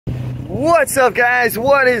What's up, guys?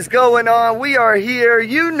 What is going on? We are here,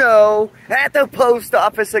 at the post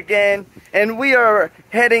office again, and we are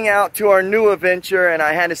heading out to our new adventure, and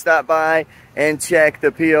I had to stop by and check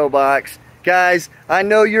the P.O. box. Guys, I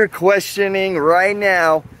know you're questioning right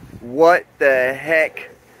now, what the heck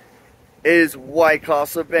is White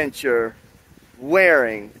Cost Adventure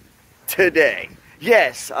wearing today?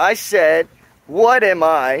 Yes, I said, what am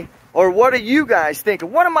I, or what are you guys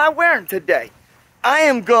thinking? What am I wearing today? I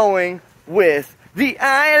am going with the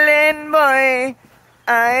Island Boy.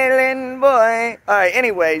 Island Boy. Alright,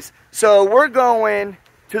 anyways, so we're going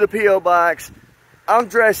to the P.O. box. I'm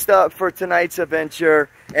dressed up for tonight's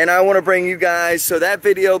adventure, and I want to bring you guys, so that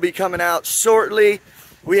video will be coming out shortly.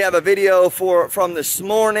 We have a video from this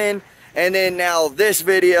morning, and then now this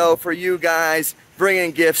video for you guys,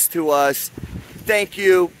 bringing gifts to us. Thank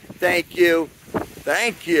you, thank you,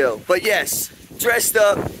 thank you. But yes, dressed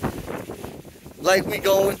up like we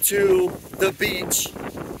going to the beach,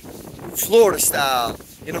 Florida style.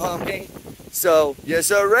 You know what I mean? So, yes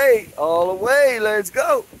sir, Ray, all the way, let's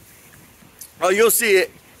go. Oh, you'll see it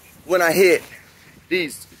when I hit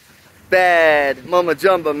these bad Mama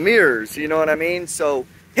Jumbo mirrors, you know what I mean? So,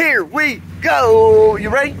 here we go. You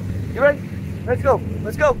ready? You ready? Let's go,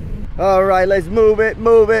 let's go. All right, let's move it,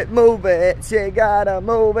 move it, move it. She gotta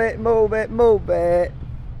move it, move it, move it.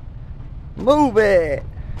 Move it.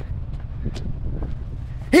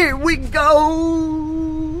 Here we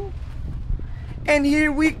go, and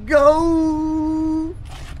here we go,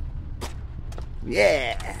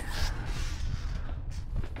 yeah.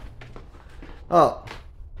 Oh,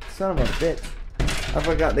 son of a bitch, I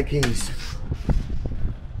forgot the keys.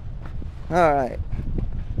 All right,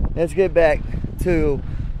 let's get back to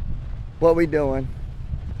what we doing.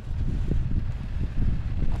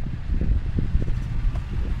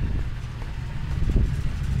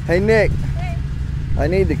 Hey, Nick. I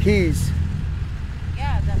need the keys.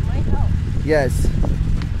 Yeah, that might help. Yes.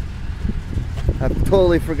 I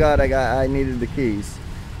totally forgot I needed the keys.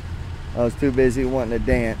 I was too busy wanting to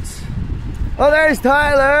dance. Oh, there's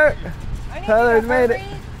Tyler. Tyler's made it.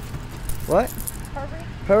 What?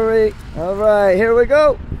 Hurry. All right, here we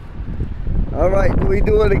go. All right, do we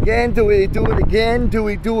do it again? Do we do it again? Do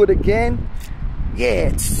we do it again?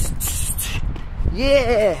 Yeah.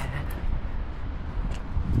 Yeah.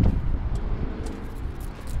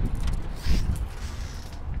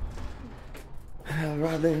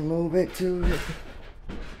 Alright, let's move it to it.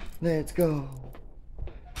 Let's go.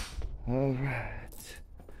 Alright.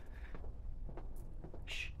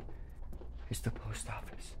 Shh. It's the post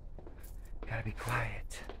office. Gotta be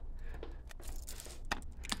quiet.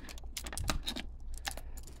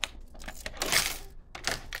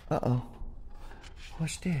 Uh-oh.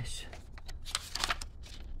 What's this?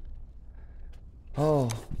 Oh,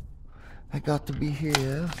 I got to be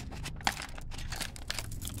here.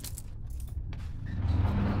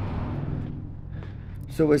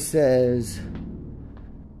 So it says,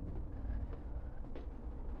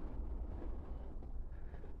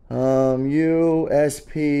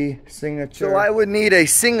 USP signature. So I would need a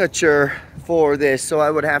signature for this, so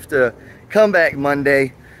I would have to come back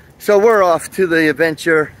Monday. So we're off to the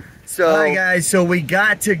adventure. So, all right guys, so we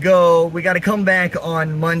got to go, we got to come back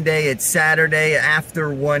on Monday. It's Saturday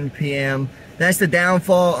after 1 p.m. That's the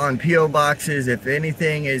downfall on P.O. boxes. If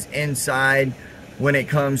anything is inside when it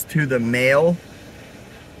comes to the mail,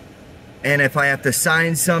 and if I have to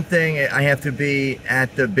sign something, I have to be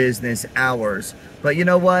at the business hours. But you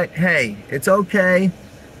know what? Hey, it's okay.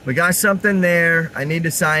 We got something there. I need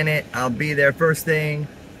to sign it. I'll be there first thing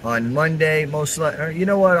on Monday. Most likely, you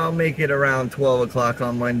know what? I'll make it around 12 o'clock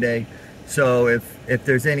on Monday. So if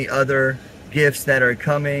there's any other gifts that are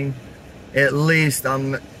coming, at least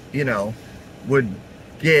I'm, would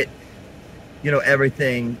get,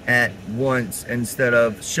 everything at once instead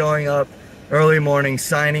of showing up early morning,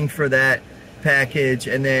 signing for that package,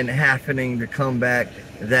 and then happening to come back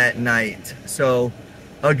that night. So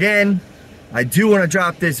again, I do want to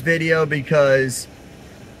drop this video because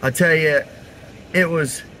I'll tell you, it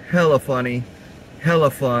was hella funny,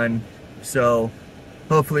 hella fun. So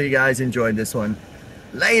hopefully you guys enjoyed this one.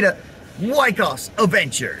 Later. White Cost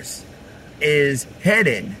Adventures is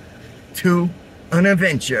headed to an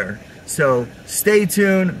adventure, so stay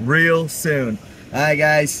tuned real soon. Alright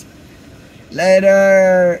guys,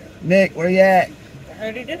 later. Nick, where you at? I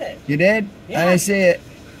already did it. You did? Yeah. I didn't see it.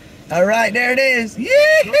 All right, there it is.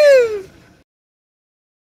 Yee-hoo!